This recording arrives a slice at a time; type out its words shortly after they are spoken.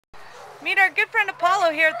Meet our good friend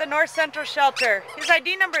Apollo here at the North Central Shelter. His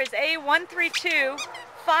ID number is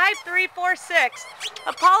A1325346.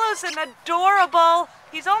 Apollo's an adorable,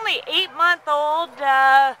 he's only 8-month-old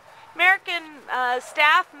American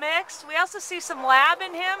staff mix. We also see some lab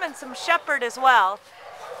in him and some shepherd as well.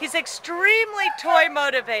 He's extremely toy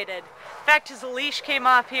motivated. In fact, his leash came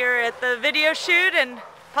off here at the video shoot and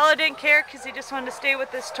Apollo didn't care because he just wanted to stay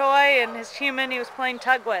with this toy and his human he was playing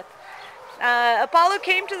tug with. Apollo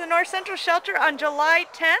came to the North Central Shelter on July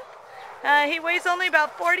 10th. He weighs only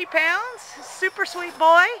about 40 pounds. Super sweet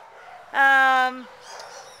boy.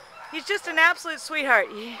 He's just an absolute sweetheart.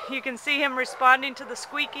 You can see him responding to the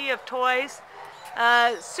squeaky of toys.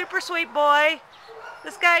 Super sweet boy.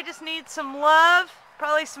 This guy just needs some love,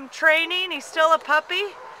 probably some training. He's still a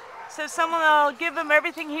puppy. So someone will give him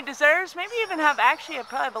everything he deserves. Maybe even probably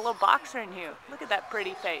have a little boxer in you. Look at that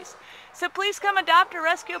pretty face. So please come adopt or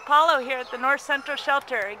rescue Apollo here at the North Central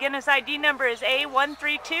Shelter. Again, his ID number is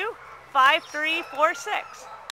A1325346.